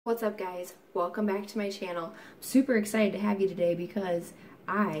What's up, guys? Welcome back to my channel. I'm super excited to have you today because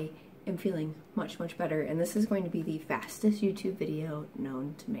I am feeling much better, and this is going to be the fastest YouTube video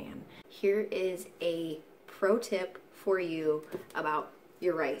known to man. Here is a pro tip for you about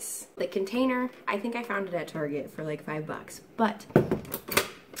your rice. The container, I think I found it at Target for like $5, but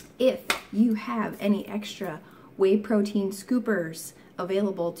if you have any extra whey protein scoopers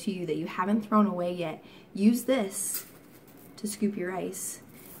available to you that you haven't thrown away yet, use this to scoop your rice.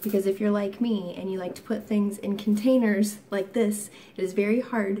 Because if you're like me and you like to put things in containers like this, it is very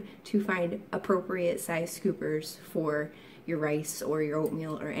hard to find appropriate size scoopers for your rice or your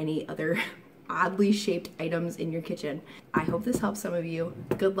oatmeal or any other oddly shaped items in your kitchen. I hope this helps some of you.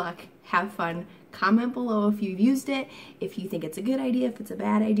 Good luck, have fun. Comment below if you've used it, if you think it's a good idea, if it's a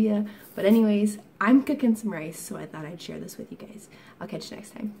bad idea. But anyways, I'm cooking some rice, so I thought I'd share this with you guys. I'll catch you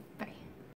next time. Bye.